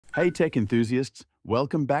Hey tech enthusiasts,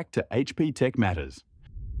 welcome back to HP Tech Matters.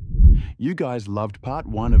 You guys loved part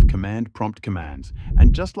 1 of Command Prompt Commands,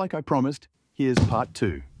 and just like I promised, here's part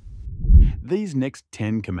 2. These next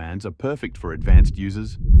 10 commands are perfect for advanced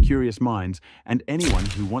users, curious minds, and anyone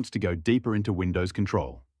who wants to go deeper into Windows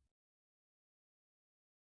control.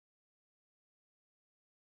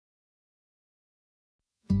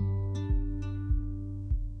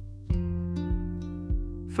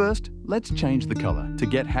 First, let's change the color to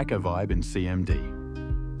get hacker vibe in CMD.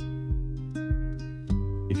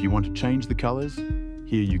 If you want to change the colors,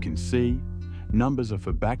 here you can see numbers are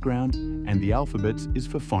for background and the alphabets is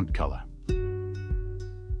for font color.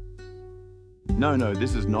 No,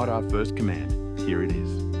 this is not our first command. Here it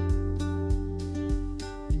is.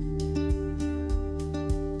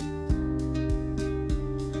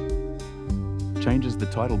 Changes the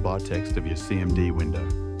title bar text of your CMD window.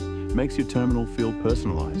 Makes your terminal feel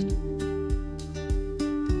personalized.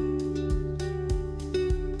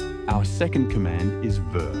 Our second command is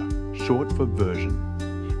ver, short for version.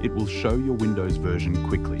 It will show your Windows version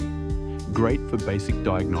quickly. Great for basic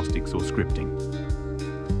diagnostics or scripting.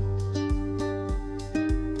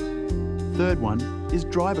 Third one is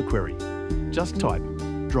driver query. Just type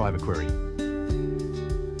driver query.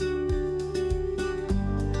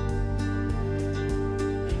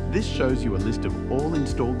 This shows you a list of all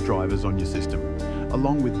installed drivers on your system,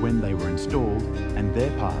 along with when they were installed and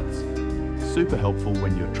their paths. Super helpful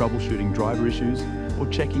when you're troubleshooting driver issues or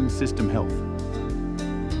checking system health.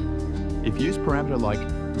 If you use parameter like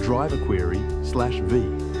driver query/v,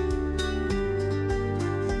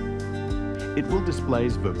 it will display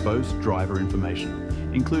verbose driver information,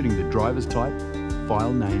 including the driver's type,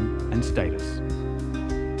 file name, and status.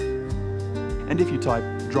 And if you type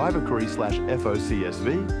driver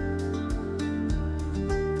query/focsv,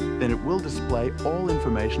 then it will display all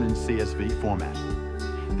information in CSV format.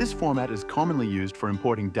 This format is commonly used for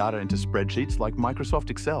importing data into spreadsheets like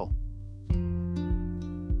Microsoft Excel.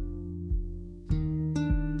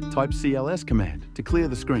 Type CLS command to clear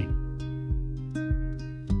the screen.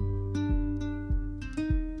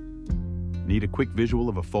 Need a quick visual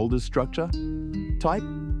of a folder's structure? Type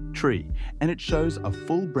tree, and it shows a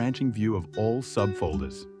full branching view of all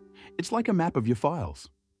subfolders. It's like a map of your files.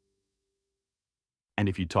 And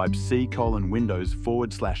if you type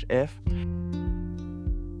C:\Windows/F,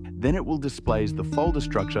 then it will display the folder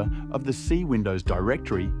structure of the C Windows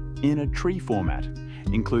directory in a tree format,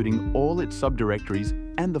 including all its subdirectories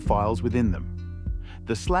and the files within them.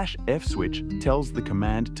 The /F switch tells the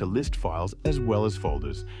command to list files as well as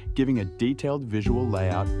folders, giving a detailed visual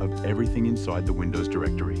layout of everything inside the Windows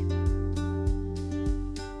directory.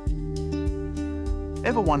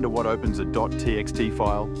 Ever wonder what opens a .txt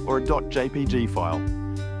file or a .jpg file?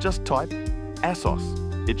 Just type ASOS.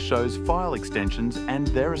 It shows file extensions and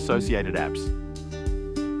their associated apps.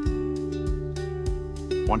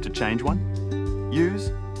 Want to change one?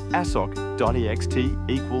 Use asoc.ext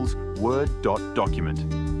equals word.document.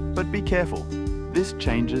 But be careful, this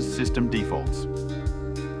changes system defaults.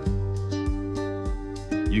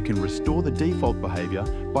 You can restore the default behavior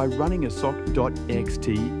by running asoc.ext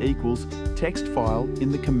equals text file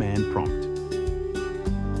in the command prompt.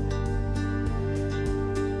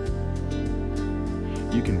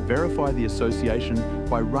 You can verify the association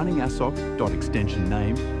by running asoc.extension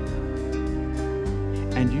name,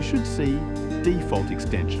 and you should see default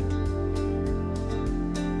extension.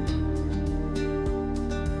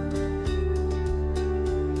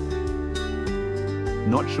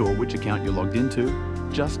 Not sure which account you're logged into?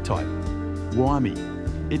 Just type WAMI.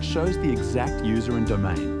 It shows the exact user and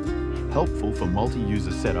domain, helpful for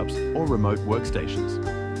multi-user setups or remote workstations.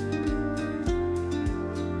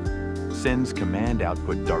 Sends command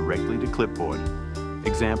output directly to clipboard.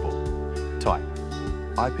 Example, type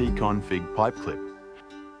ipconfig pipeclip.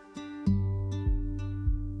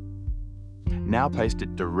 Now paste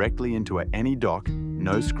it directly into any doc,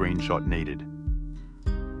 no screenshot needed.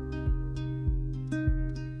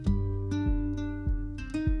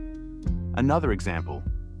 Another example,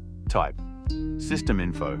 type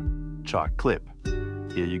systeminfo chart clip.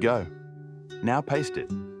 Here you go. Now paste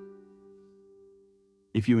it.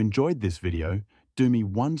 If you enjoyed this video, do me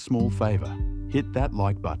one small favor. Hit that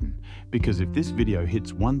like button, because if this video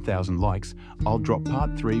hits 1,000 likes, I'll drop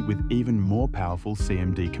part 3 with even more powerful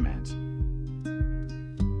CMD commands.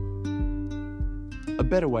 A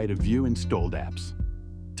better way to view installed apps.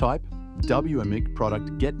 Type wmic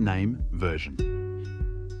product get name version.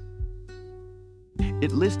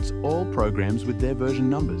 It lists all programs with their version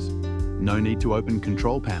numbers. No need to open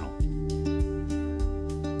Control Panel.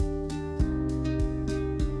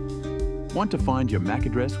 Want to find your MAC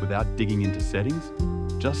address without digging into settings?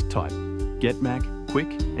 Just type getMac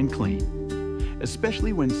quick and clean,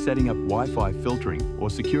 especially when setting up Wi-Fi filtering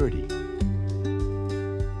or security.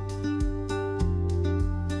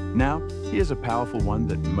 Now, here's a powerful one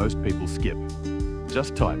that most people skip.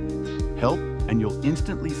 Just type help and you'll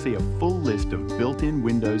instantly see a full list of built-in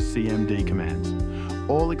Windows CMD commands,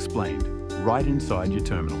 all explained right inside your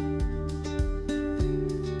terminal.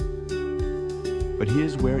 But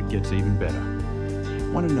here's where it gets even better.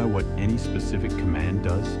 Want to know what any specific command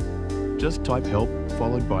does? Just type help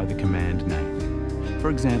followed by the command name. For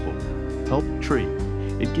example, help tree.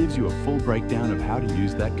 It gives you a full breakdown of how to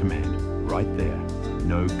use that command right there.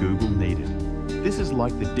 No Google needed. This is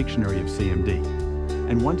like the dictionary of CMD.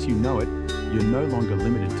 And once you know it, you're no longer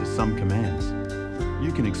limited to some commands.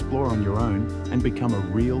 You can explore on your own and become a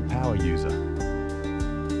real power user.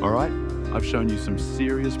 All right, I've shown you some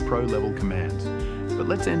serious pro-level commands, but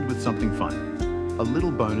let's end with something fun. A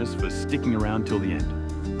little bonus for sticking around till the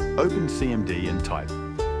end. Open CMD and type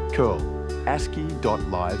curl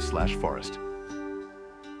ascii.live/forest.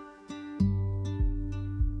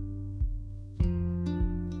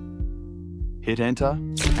 Hit enter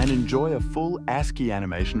and enjoy a full ASCII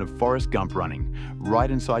animation of Forrest Gump running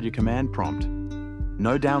right inside your command prompt.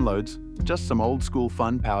 No downloads, just some old school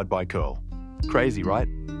fun powered by curl. Crazy, right?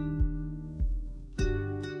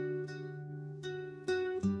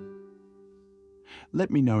 Let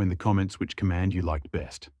me know in the comments which command you liked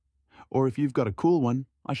best. Or if you've got a cool one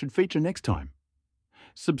I should feature next time.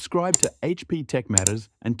 Subscribe to HP Tech Matters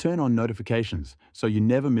and turn on notifications so you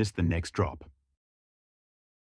never miss the next drop.